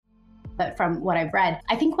but from what I've read,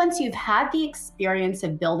 I think once you've had the experience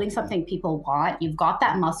of building something people want, you've got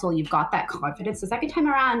that muscle, you've got that confidence, the second time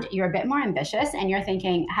around, you're a bit more ambitious and you're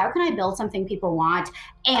thinking, how can I build something people want?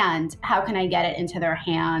 And how can I get it into their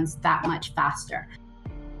hands that much faster?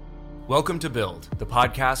 Welcome to Build, the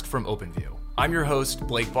podcast from OpenView. I'm your host,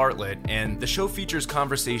 Blake Bartlett, and the show features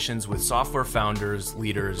conversations with software founders,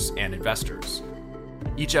 leaders, and investors.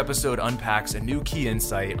 Each episode unpacks a new key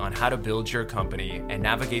insight on how to build your company and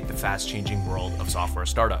navigate the fast-changing world of software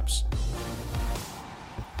startups.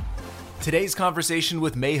 Today's conversation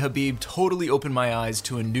with May Habib totally opened my eyes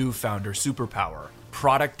to a new founder superpower,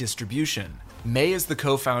 product distribution. May is the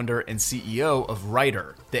co-founder and CEO of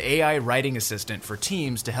Writer, the AI writing assistant for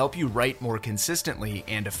teams to help you write more consistently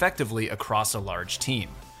and effectively across a large team.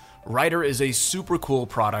 Writer is a super cool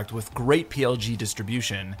product with great PLG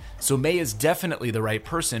distribution, so May is definitely the right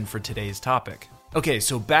person for today's topic. Okay,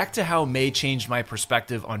 so back to how May changed my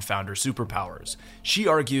perspective on founder superpowers. She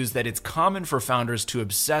argues that it's common for founders to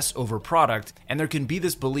obsess over product, and there can be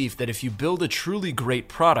this belief that if you build a truly great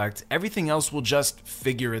product, everything else will just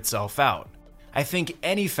figure itself out. I think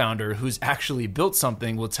any founder who's actually built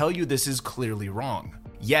something will tell you this is clearly wrong.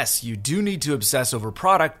 Yes, you do need to obsess over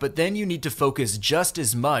product, but then you need to focus just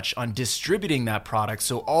as much on distributing that product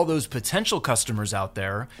so all those potential customers out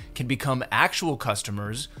there can become actual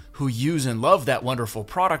customers who use and love that wonderful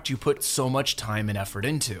product you put so much time and effort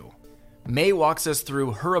into. May walks us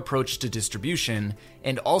through her approach to distribution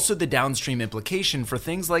and also the downstream implication for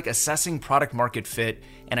things like assessing product market fit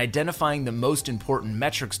and identifying the most important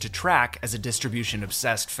metrics to track as a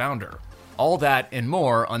distribution-obsessed founder. All that and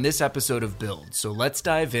more on this episode of Build, so let's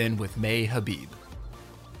dive in with May Habib.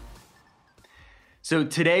 So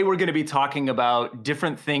today we're going to be talking about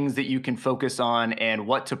different things that you can focus on and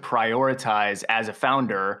what to prioritize as a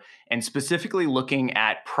founder, and specifically looking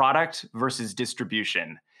at product versus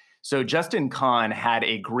distribution. So Justin Kan had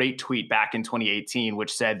a great tweet back in 2018,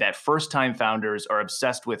 which said that first-time founders are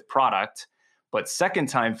obsessed with product, but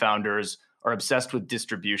second-time founders are obsessed with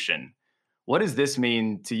distribution. What does this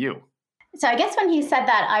mean to you? So I guess when he said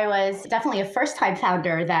that, I was definitely a first-time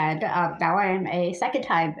founder then. Now I am a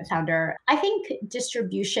second-time founder. I think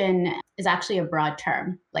distribution is actually a broad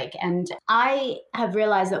term. And I have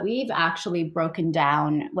realized that we've actually broken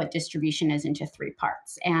down what distribution is into three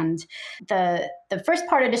parts. And the first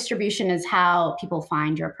part of distribution is how people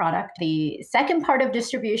find your product. The second part of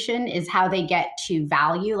distribution is how they get to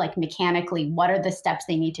value, like mechanically, what are the steps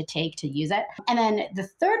they need to take to use it. And then the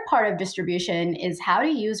third part of distribution is how do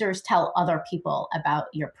users tell other people about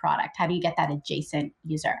your product? How do you get that adjacent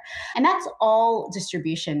user? And that's all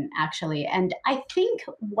distribution, actually. And I think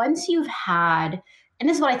once you've had, and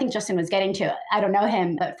this is what I think Justin was getting to. I don't know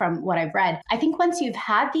him, but from what I've read, I think once you've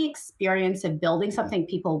had the experience of building something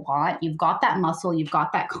people want, you've got that muscle, you've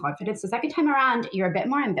got that confidence. The second time around, you're a bit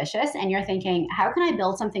more ambitious and you're thinking, how can I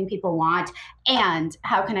build something people want? And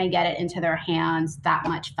how can I get it into their hands that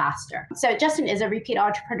much faster? So Justin is a repeat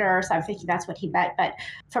entrepreneur, so I'm thinking that's what he meant. But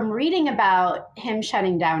from reading about him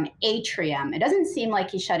shutting down Atrium, it doesn't seem like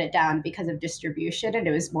he shut it down because of distribution, and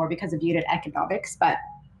it was more because of unit economics. But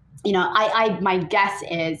my guess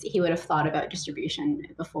is he would have thought about distribution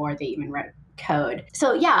before they even wrote code.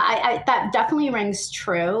 So yeah, I that definitely rings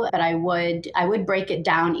true, but I would break it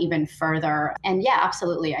down even further. And yeah,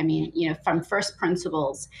 absolutely. I mean, from first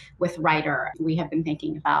principles with Writer, we have been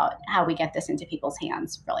thinking about how we get this into people's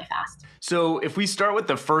hands really fast. So if we start with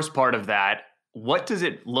the first part of that, what does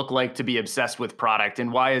it look like to be obsessed with product,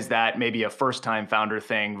 and why is that maybe a first-time founder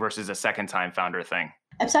thing versus a second-time founder thing?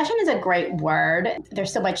 Obsession is a great word.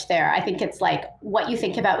 There's so much there. I think it's like what you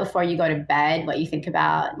think about before you go to bed, what you think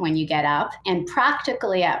about when you get up. And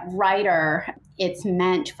practically at Writer, it's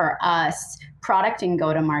meant for us product and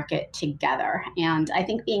go-to-market together. And I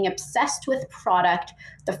think being obsessed with product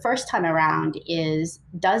the first time around is,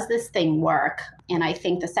 does this thing work? And I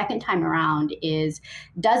think the second time around is,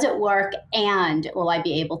 does it work and will I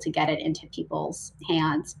be able to get it into people's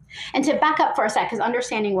hands? And to back up for a sec, because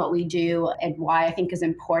understanding what we do and why I think is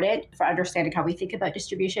important for understanding how we think about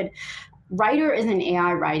distribution, Writer is an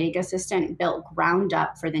AI writing assistant built ground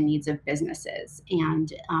up for the needs of businesses. And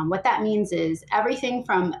what that means is everything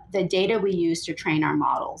from the data we use to train our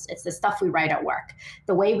models. It's the stuff we write at work.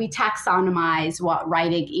 The way we taxonomize what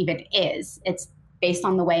writing even is. It's based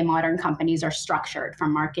on the way modern companies are structured,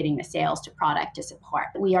 from marketing to sales to product to support.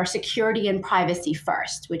 We are security and privacy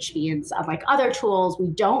first, which means unlike other tools,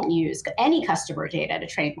 we don't use any customer data to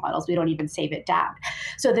train models. We don't even save it down.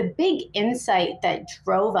 So the big insight that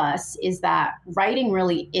drove us is that writing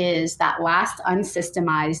really is that last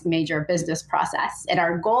unsystemized major business process. And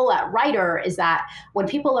our goal at Writer is that when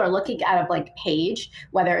people are looking at a blank page,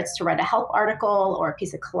 whether it's to write a help article or a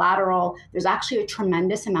piece of collateral, there's actually a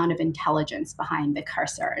tremendous amount of intelligence behind the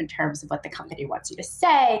cursor in terms of what the company wants you to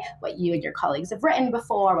say, what you and your colleagues have written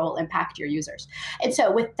before, what will impact your users. And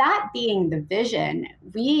so with that being the vision,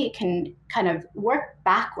 we can kind of work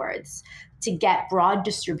backwards to get broad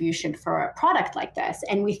distribution for a product like this.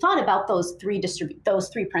 And we thought about those three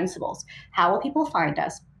principles. How will people find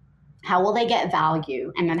us? How will they get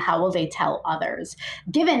value? And then how will they tell others?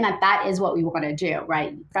 Given that that is what we want to do,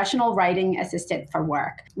 right? Professional writing assistant for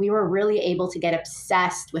work. We were really able to get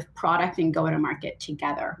obsessed with product and go-to-market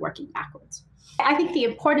together, working backwards. I think the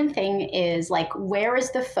important thing is like, where is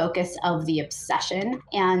the focus of the obsession?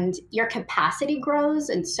 And your capacity grows.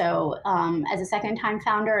 And so as a second-time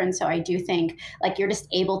founder, and so I do think like you're just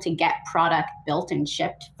able to get product built and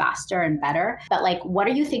shipped faster and better. But like, what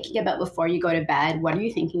are you thinking about before you go to bed? What are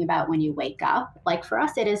you thinking about when you wake up? Like for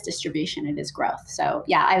us, it is distribution, it is growth. So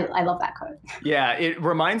yeah, I love that quote. Yeah, it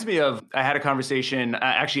reminds me of, I had a conversation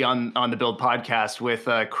actually on the Build podcast with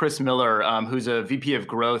Chris Miller, who's a VP of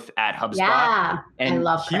growth at HubSpot. Yeah. And I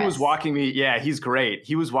love Chris. He was walking me, he's great.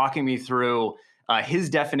 He was walking me through his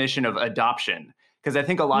definition of adoption. Because I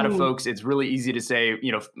think a lot of folks, it's really easy to say,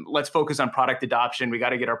 let's focus on product adoption. We got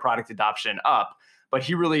to get our product adoption up. But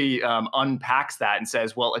he really unpacks that and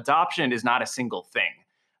says, well, adoption is not a single thing.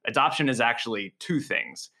 Adoption is actually two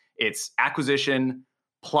things. It's acquisition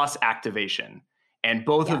plus activation. And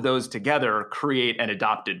both of those together create an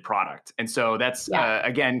adopted product. And so that's,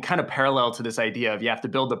 again, kind of parallel to this idea of you have to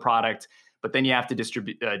build the product, but then you have to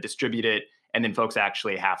distribute it, and then folks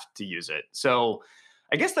actually have to use it. So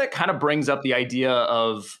I guess that kind of brings up the idea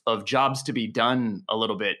of jobs to be done a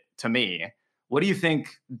little bit to me. What do you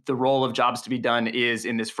think the role of jobs to be done is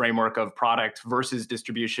in this framework of product versus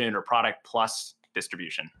distribution or product plus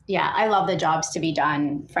distribution? Yeah, I love the jobs to be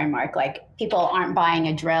done framework. Like people aren't buying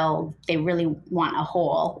a drill, they really want a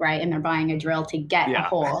hole, right? And they're buying a drill to get a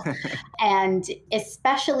hole. And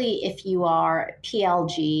especially if you are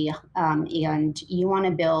PLG and you want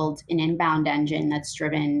to build an inbound engine that's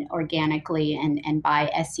driven organically and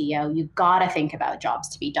by SEO, you got to think about jobs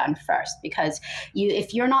to be done first, because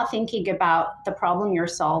if you're not thinking about the problem you're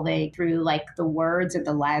solving through like the words and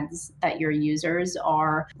the lens that your users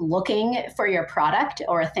are looking for your product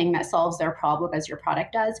or a thing that solves their problem as your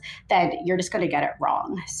product does, then you're just going to get it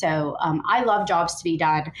wrong. So I love jobs to be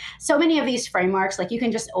done. So many of these frameworks, like you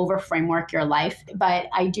can just over framework your life. But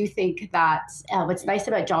I do think that what's nice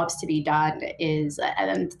about jobs to be done is,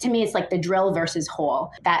 to me, it's like the drill versus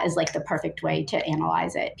hole. That is like the perfect way to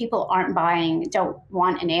analyze it. People don't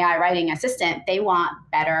want an AI writing assistant. They want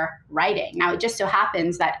better writing. Now, it just so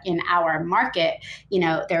happens that in our market,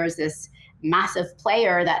 there's this massive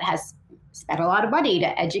player that has spent a lot of money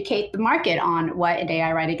to educate the market on what an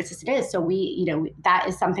AI writing assistant is. So that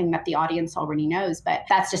is something that the audience already knows, but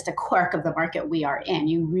that's just a quirk of the market we are in.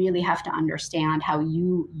 You really have to understand how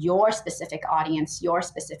your specific audience, your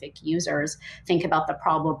specific users think about the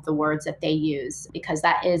problem, the words that they use, because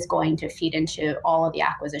that is going to feed into all of the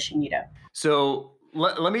acquisition you do. So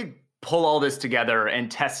let me pull all this together and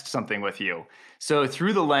test something with you. So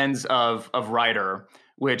through the lens of Writer,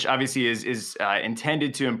 which obviously is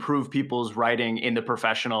intended to improve people's writing in the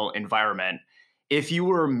professional environment. If you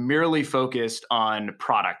were merely focused on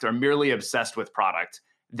product or merely obsessed with product,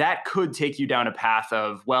 that could take you down a path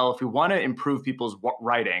of, well, if we want to improve people's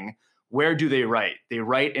writing, where do they write? They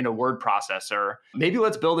write in a word processor. Maybe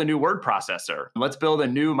let's build a new word processor. Let's build a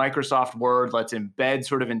new Microsoft Word. Let's embed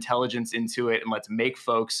sort of intelligence into it, and let's make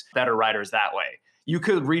folks better writers that way. You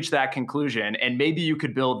could reach that conclusion, and maybe you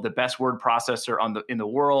could build the best word processor in the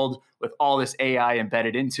world with all this AI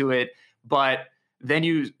embedded into it. But then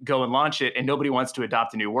you go and launch it, and nobody wants to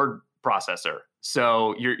adopt a new word processor.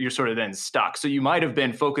 So you're sort of then stuck. So you might have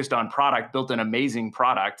been focused on product, built an amazing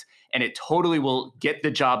product, and it totally will get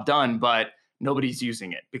the job done, but nobody's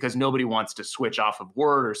using it because nobody wants to switch off of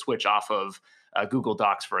Word or switch off of Google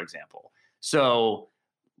Docs, for example. So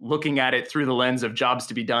looking at it through the lens of jobs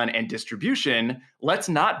to be done and distribution, let's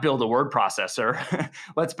not build a word processor.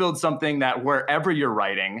 Let's build something that wherever you're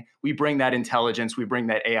writing, we bring that intelligence, we bring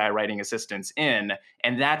that AI writing assistance in,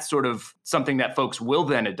 and that's sort of something that folks will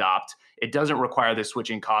then adopt. It doesn't require the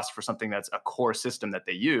switching cost for something that's a core system that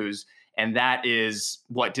they use, and that is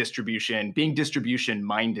what being distribution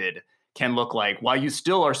minded can look like while you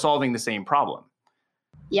still are solving the same problem.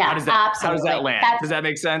 Yeah, absolutely. How does that land? Does that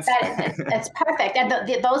make sense? It's perfect. And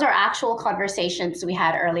those are actual conversations we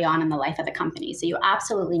had early on in the life of the company. So you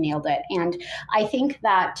absolutely nailed it. And I think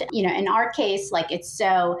that, in our case, like it's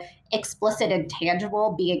so explicit and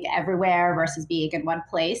tangible, being everywhere versus being in one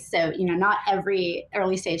place. So, not every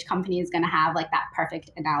early stage company is going to have like that perfect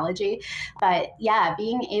analogy. But yeah,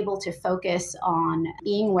 being able to focus on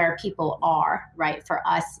being where people are, right, for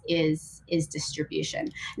us is distribution.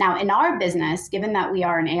 Now, in our business, given that we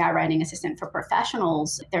are an AI writing assistant for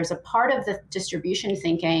professionals, there's a part of the distribution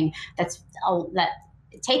thinking that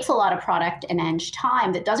it takes a lot of product and eng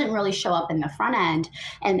time that doesn't really show up in the front end.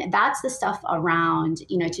 And that's the stuff around,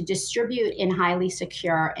 to distribute in highly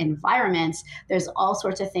secure environments. There's all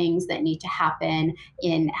sorts of things that need to happen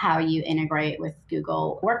in how you integrate with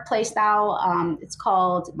Google Workplace now. It's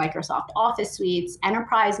called Microsoft Office Suites,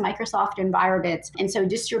 enterprise Microsoft environments. And so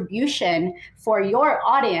distribution for your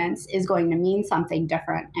audience is going to mean something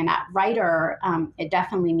different. And at Writer, it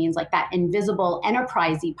definitely means like that invisible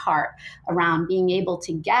enterprisey part around being able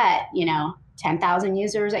to get, 10,000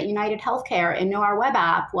 users at United Healthcare into our web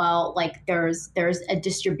app. Well, like there's a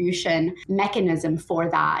distribution mechanism for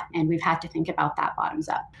that. And we've had to think about that bottoms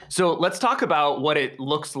up. So let's talk about what it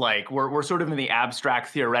looks like. We're sort of in the abstract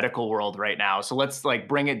theoretical world right now. So let's like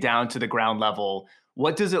bring it down to the ground level.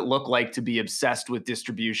 What does it look like to be obsessed with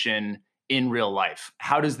distribution in real life?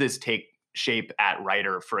 How does this take shape at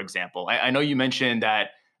Writer, for example? I know you mentioned that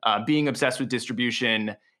being obsessed with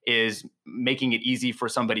distribution is making it easy for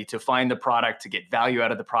somebody to find the product, to get value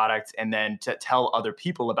out of the product, and then to tell other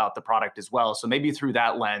people about the product as well. So maybe through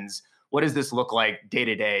that lens, what does this look like day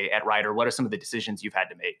to day at Writer? What are some of the decisions you've had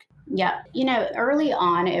to make? Yeah, early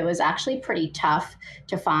on, it was actually pretty tough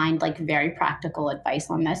to find like very practical advice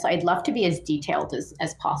on this. So I'd love to be as detailed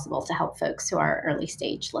as possible to help folks who are early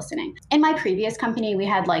stage listening. In my previous company, we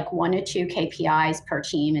had like 1 to 2 KPIs per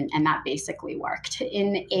team, and that basically worked.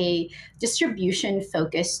 In a distribution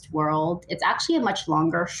focused world, it's actually a much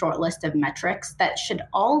longer short list of metrics that should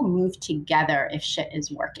all move together if shit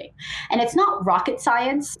is working. And it's not rocket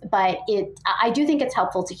science, but I do think it's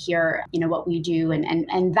helpful to hear, what we do,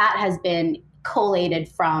 and that has been collated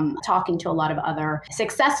from talking to a lot of other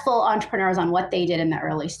successful entrepreneurs on what they did in the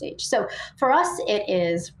early stage. So for us, it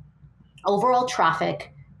is overall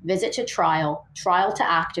traffic, visit to trial, trial to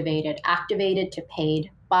activated, activated to paid,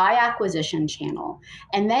 by acquisition channel,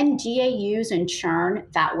 and then DAUs and churn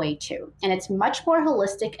that way too. And it's much more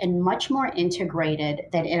holistic and much more integrated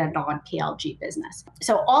than in a non-PLG business.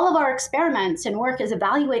 So all of our experiments and work is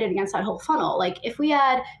evaluated against that whole funnel. Like if we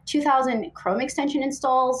had 2,000 Chrome extension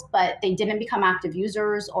installs, but they didn't become active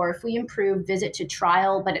users, or if we improved visit to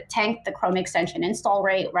trial, but it tanked the Chrome extension install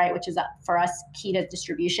rate, right, which is for us key to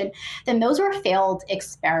distribution, then those were failed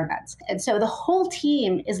experiments. And so the whole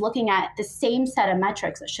team is looking at the same set of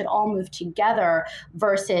metrics that should all move together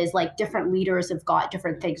versus like different leaders have got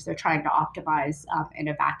different things they're trying to optimize in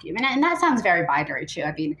a vacuum. And that sounds very binary too.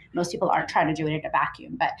 I mean, most people aren't trying to do it in a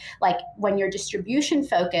vacuum, but like when you're distribution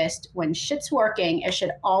focused, when shit's working, it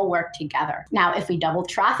should all work together. Now, if we double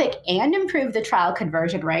traffic and improve the trial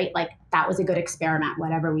conversion rate, like that was a good experiment.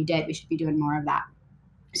 Whatever we did, we should be doing more of that.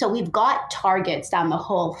 So we've got targets down the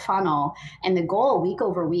whole funnel, and the goal week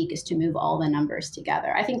over week is to move all the numbers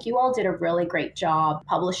together. I think you all did a really great job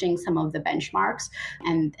publishing some of the benchmarks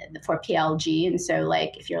and for PLG. And so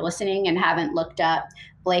like if you're listening and haven't looked up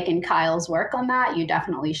Blake and Kyle's work on that, you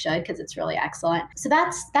definitely should, because it's really excellent. So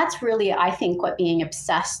that's really, I think, what being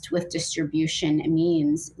obsessed with distribution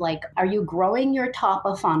means. Like, are you growing your top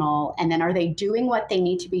of funnel? And then are they doing what they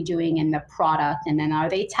need to be doing in the product? And then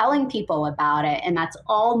are they telling people about it? And that's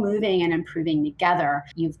all moving and improving together.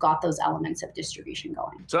 You've got those elements of distribution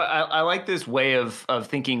going. So I like this way of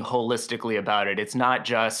thinking holistically about it. It's not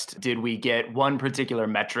just, did we get one particular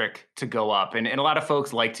metric to go up? And a lot of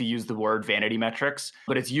folks like to use the word vanity metrics,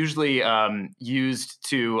 but it's usually used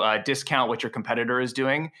to discount what your competitor is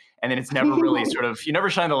doing. And then it's never really you never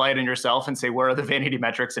shine the light on yourself and say, where are the vanity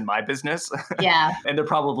metrics in my business? Yeah. And they're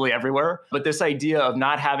probably everywhere. But this idea of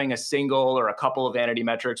not having a single or a couple of vanity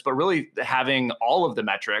metrics, but really having all of the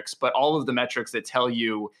metrics, but all of the metrics that tell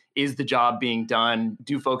you, is the job being done?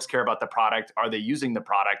 Do folks care about the product? Are they using the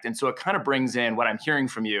product? And so it kind of brings in, what I'm hearing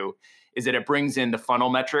from you is that it brings in the funnel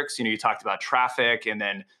metrics. You talked about traffic and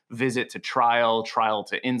then visit to trial, trial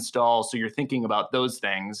to install. So you're thinking about those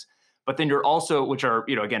things. But then you're also, which are,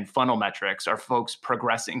 again, funnel metrics, are folks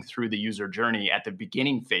progressing through the user journey at the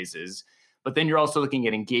beginning phases. But then you're also looking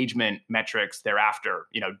at engagement metrics thereafter,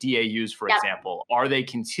 DAUs, for example. Are they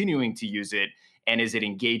continuing to use it? And is it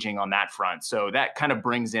engaging on that front? So that kind of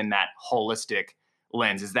brings in that holistic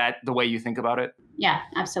lens. Is that the way you think about it? Yeah,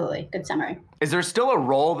 absolutely. Good summary. Is there still a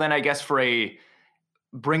role then, I guess, for a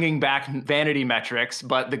bringing back vanity metrics,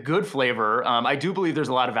 but the good flavor? I do believe there's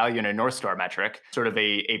a lot of value in a North Star metric, sort of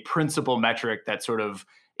a principal metric that sort of,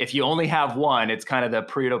 if you only have one, it's kind of the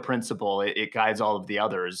Pareto principle. It guides all of the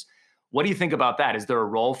others. What do you think about that? Is there a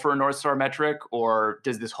role for a North Star metric, or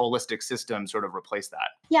does this holistic system sort of replace that?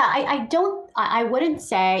 Yeah, I wouldn't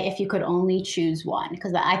say if you could only choose one,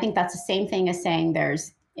 because I think that's the same thing as saying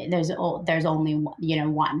there's only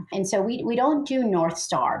one. And so we don't do North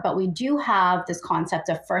Star, but we do have this concept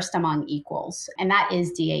of first among equals, and that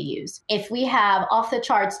is DAUs. If we have off the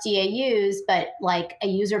charts DAUs, but like a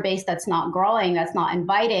user base that's not growing, that's not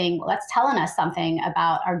inviting, well, that's telling us something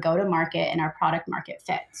about our go-to-market and our product market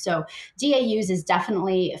fit. So DAUs is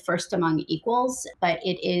definitely first among equals, but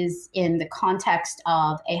it is in the context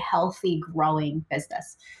of a healthy, growing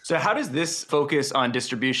business. So how does this focus on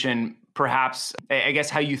distribution, perhaps, I guess,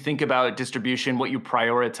 how you think about distribution, what you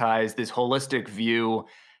prioritize, this holistic view,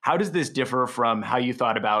 how does this differ from how you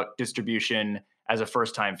thought about distribution as a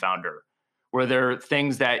first-time founder? Were there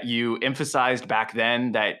things that you emphasized back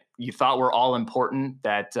then that you thought were all important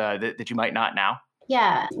that you might not now?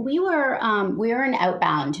 Yeah, we were an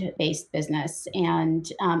outbound based business, and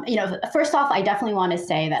first off, I definitely want to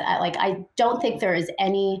say that I don't think there is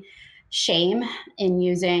any shame in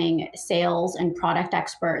using sales and product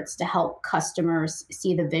experts to help customers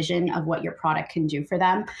see the vision of what your product can do for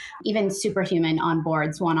them. Even Superhuman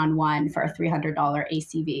onboards one-on-one for a $300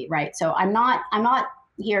 ACV, right? So I'm not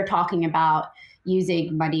here talking about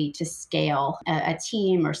using money to scale a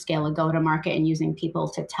team or scale a go-to-market and using people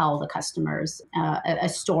to tell the customers a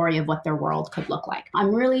story of what their world could look like.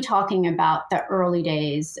 I'm really talking about the early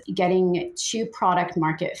days, getting to product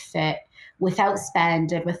market fit without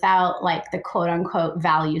spend and without like the quote unquote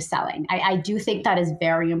value selling. I do think that is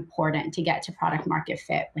very important to get to product market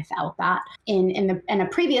fit without that. In a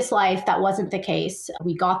previous life, that wasn't the case.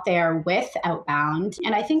 We got there with outbound.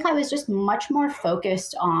 And I think I was just much more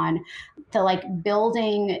focused on the like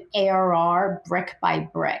building ARR brick by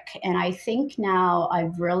brick. And I think now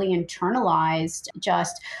I've really internalized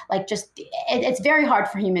it's very hard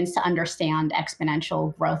for humans to understand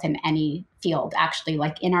exponential growth in any field. Actually,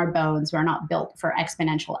 like in our bones, we're not built for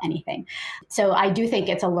exponential anything. So I do think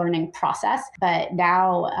it's a learning process, but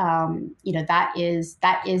now, that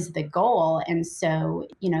is the goal. And so,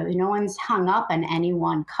 no one's hung up on any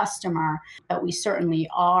one customer, but we certainly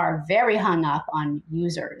are very hung up on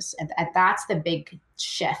users. And that's the big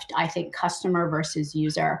shift, I think, customer versus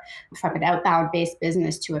user, from an outbound-based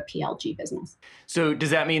business to a PLG business. So does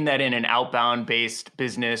that mean that in an outbound-based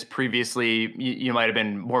business, previously you might have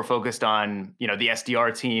been more focused on, the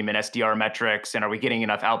SDR team and SDR metrics, and are we getting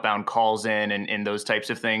enough outbound calls in and those types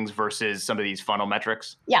of things versus some of these funnel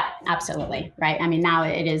metrics? Yeah, absolutely. Right. I mean, now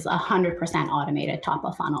it is 100% automated top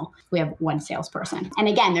of funnel. We have one salesperson. And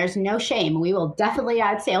again, there's no shame. We will definitely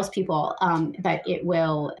add salespeople, but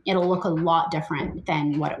it'll look a lot different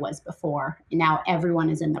than what it was before. Now everyone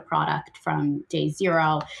is in the product from day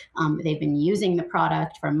zero. They've been using the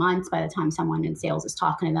product for months by the time someone in sales is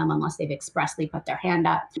talking to them, unless they've expressly put their hand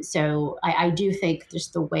up. So I do think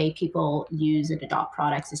just the way people use and adopt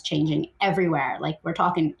products is changing everywhere. Like we're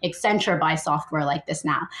talking Accenture buys software like this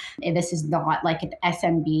now. And this is not like an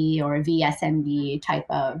SMB or a VSMB type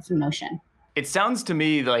of motion. It sounds to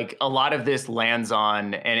me like a lot of this lands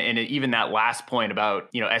on, and even that last point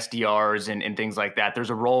about, SDRs and things like that, there's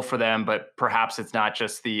a role for them, but perhaps it's not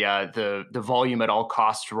just the volume at all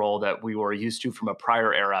costs role that we were used to from a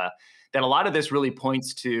prior era, that a lot of this really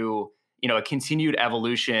points to, a continued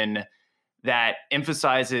evolution that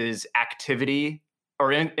emphasizes activity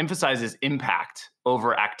or emphasizes impact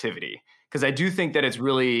over activity. Because I do think that it's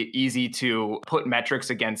really easy to put metrics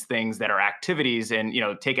against things that are activities. And,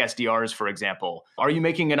 take SDRs, for example. Are you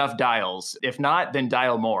making enough dials? If not, then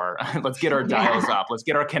dial more. Let's get our dials up. Let's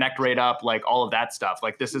get our connect rate up, like all of that stuff.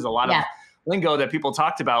 Like this is a lot of lingo that people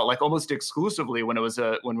talked about like almost exclusively when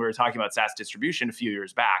we were talking about SaaS distribution a few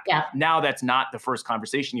years back. Yeah. Now that's not the first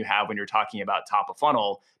conversation you have when you're talking about top of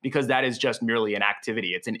funnel, because that is just merely an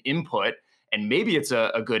activity. It's an input, and maybe it's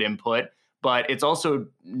a good input, but it's also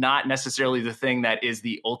not necessarily the thing that is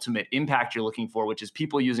the ultimate impact you're looking for, which is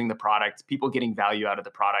people using the product, people getting value out of the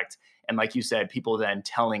product. And like you said, people then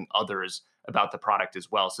telling others about the product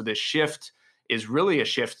as well. So this shift is really a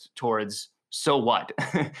shift towards, so what?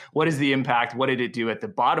 What is the impact? What did it do at the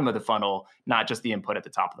bottom of the funnel, not just the input at the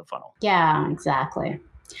top of the funnel? Yeah, exactly.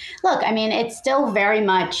 Look, I mean, it's still very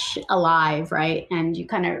much alive, right? And you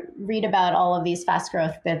kind of read about all of these fast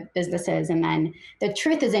growth businesses, and then the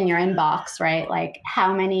truth is in your inbox, right? Like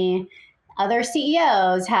how many other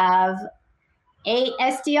CEOs have 8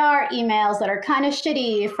 SDR emails that are kind of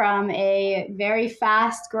shitty from a very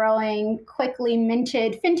fast growing, quickly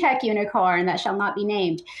minted fintech unicorn that shall not be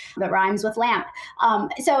named that rhymes with lamp.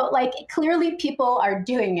 So, like, clearly people are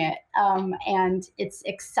doing it and it's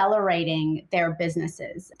accelerating their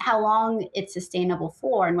businesses. How long it's sustainable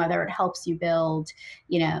for and whether it helps you build,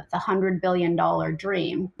 the $100 billion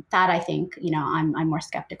dream, that I think, I'm more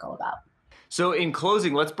skeptical about. So in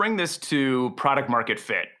closing, let's bring this to product market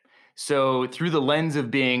fit. So through the lens of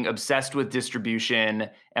being obsessed with distribution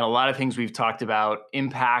and a lot of things we've talked about,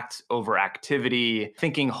 impact over activity,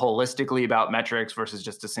 thinking holistically about metrics versus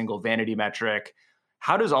just a single vanity metric,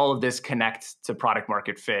 how does all of this connect to product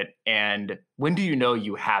market fit? And when do you know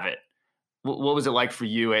you have it? What was it like for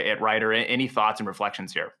you at Writer? Any thoughts and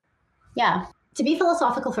reflections here? Yeah. To be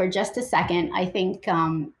philosophical for just a second, I think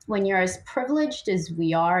when you're as privileged as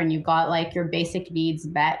we are and you've got like your basic needs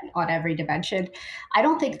met on every dimension, I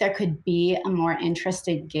don't think there could be a more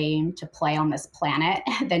interesting game to play on this planet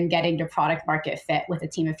than getting to product market fit with a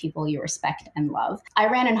team of people you respect and love. I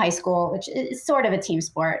ran in high school, which is sort of a team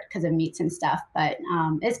sport because of meets and stuff, but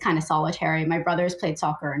it's kind of solitary. My brothers played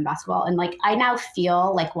soccer and basketball, and like I now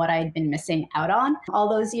feel like what I'd been missing out on all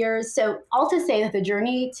those years. So all to say that the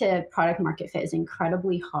journey to product market fit is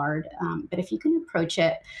incredibly hard. But if you can approach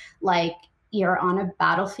it like you're on a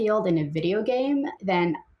battlefield in a video game,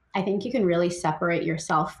 then I think you can really separate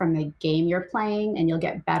yourself from the game you're playing and you'll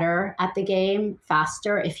get better at the game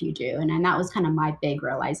faster if you do. And that was kind of my big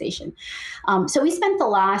realization. So we spent the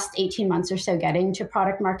last 18 months or so getting to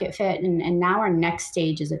product market fit. And now our next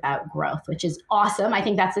stage is about growth, which is awesome. I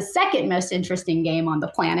think that's the second most interesting game on the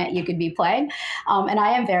planet you could be playing. And I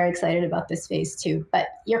am very excited about this phase too. But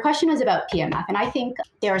your question was about PMF. And I think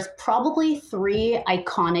there's probably 3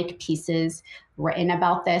 iconic pieces written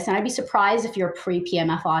about this. And I'd be surprised if your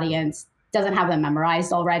pre-PMF audience doesn't have them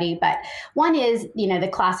memorized already. But one is, the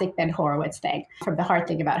classic Ben Horowitz thing from The Hard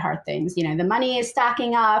Thing About Hard Things. The money is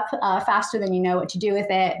stacking up faster than you know what to do with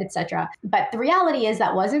it, etc. But the reality is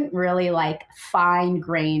that wasn't really like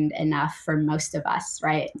fine-grained enough for most of us,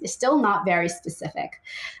 right? It's still not very specific.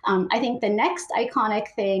 I think the next iconic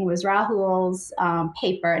thing was Rahul's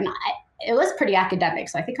paper. And it was pretty academic,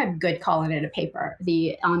 so I think I'm good calling it a paper,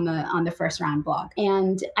 on the First Round blog.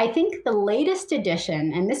 And I think the latest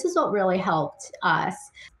edition, and this is what really helped us,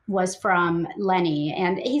 was from Lenny.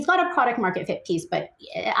 And he's got a product market fit piece, but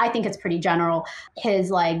I think it's pretty general.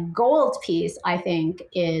 His like gold piece, I think,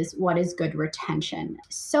 is what is good retention.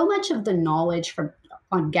 So much of the knowledge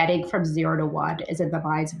on getting from 0 to 1 is in the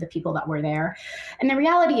minds of the people that were there. And the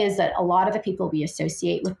reality is that a lot of the people we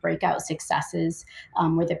associate with breakout successes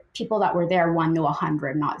were the people that were there 1 to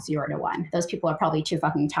 100, not 0 to 1. Those people are probably too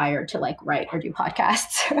fucking tired to like write or do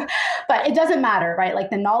podcasts. But it doesn't matter, right? Like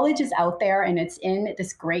the knowledge is out there and it's in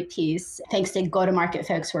this great piece, thanks to go-to-market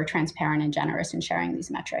folks who are transparent and generous in sharing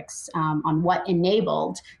these metrics on what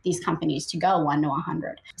enabled these companies to go 1 to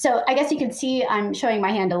 100. So I guess you can see I'm showing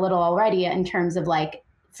my hand a little already in terms of like,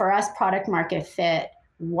 for us, product market fit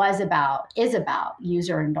is about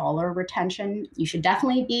user and dollar retention. You should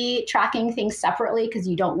definitely be tracking things separately because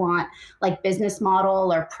you don't want like business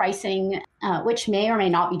model or pricing, which may or may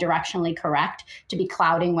not be directionally correct, to be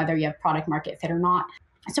clouding whether you have product market fit or not.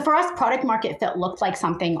 So for us, product market fit looked like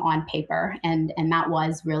something on paper, and that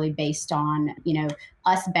was really based on,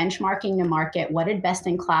 us benchmarking the market. What did best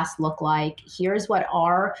in class look like? Here's what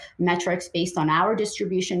our metrics based on our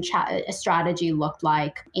distribution strategy looked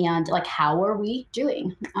like, and like how are we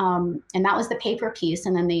doing? And that was the paper piece.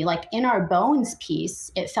 And then the like in our bones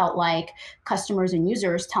piece, it felt like customers and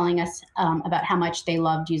users telling us about how much they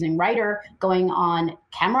loved using Writer, going on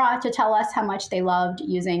camera to tell us how much they loved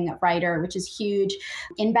using Writer, which is huge.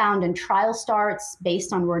 Inbound and trial starts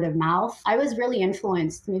based on word of mouth. I was really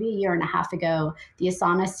influenced maybe a year and a half ago. The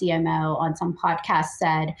Asana CMO on some podcast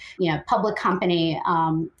said, public company,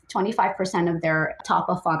 25% of their top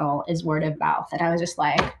of funnel is word of mouth. And I was just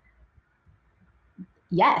like,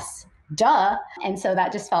 yes, duh. And so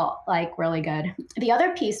that just felt like really good. The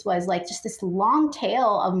other piece was like just this long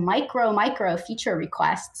tail of micro feature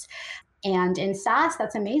requests. And in SaaS,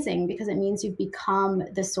 that's amazing because it means you've become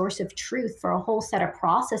the source of truth for a whole set of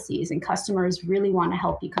processes, and customers really want to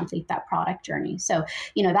help you complete that product journey. So,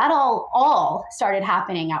 that all started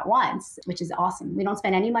happening at once, which is awesome. We don't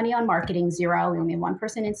spend any money on marketing, 0. We only have 1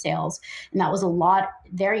 person in sales. And that was a lot,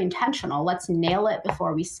 very intentional. Let's nail it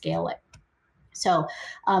before we scale it. So,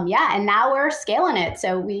 and now we're scaling it.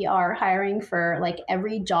 So we are hiring for like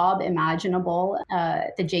every job imaginable.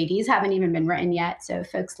 The JDs haven't even been written yet. So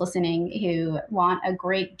folks listening who want a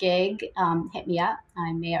great gig, hit me up.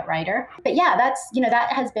 I'm May at Writer. But yeah, that's,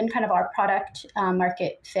 that has been kind of our product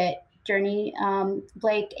market fit journey,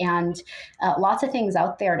 Blake, and lots of things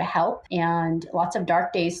out there to help, and lots of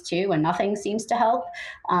dark days too, and nothing seems to help.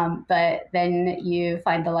 But then you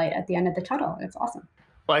find the light at the end of the tunnel, and it's awesome.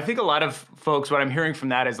 Well, I think a lot of folks, what I'm hearing from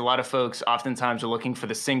that is a lot of folks oftentimes are looking for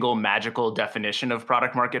the single magical definition of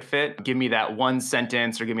product market fit. Give me that one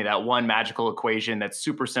sentence or give me that one magical equation that's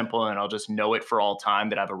super simple and I'll just know it for all time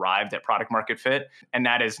that I've arrived at product market fit. And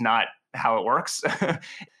that is not how it works.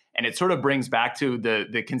 And it sort of brings back to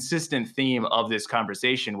the consistent theme of this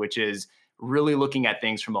conversation, which is really looking at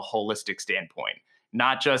things from a holistic standpoint.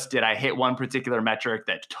 Not just did I hit one particular metric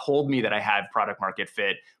that told me that I had product market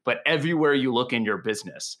fit, but everywhere you look in your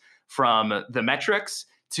business, from the metrics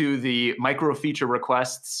to the micro feature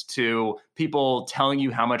requests to people telling you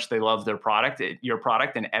how much they love their product, your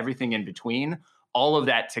product, and everything in between, all of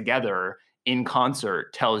that together in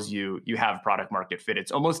concert tells you you have product market fit.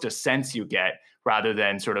 It's almost a sense you get rather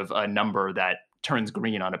than sort of a number that turns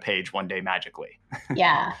green on a page one day magically.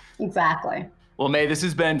 Yeah, exactly. Well, May, this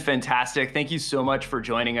has been fantastic. Thank you so much for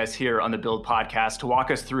joining us here on the Build Podcast to walk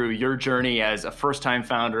us through your journey as a first-time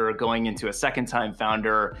founder, going into a second-time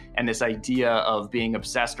founder, and this idea of being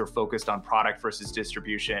obsessed or focused on product versus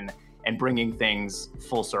distribution and bringing things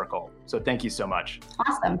full circle. So thank you so much.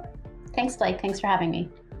 Awesome. Thanks, Blake. Thanks for having me.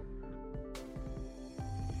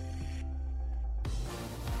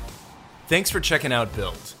 Thanks for checking out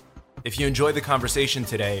Build. If you enjoyed the conversation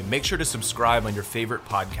today, make sure to subscribe on your favorite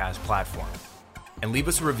podcast platform and leave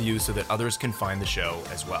us a review so that others can find the show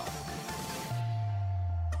as well.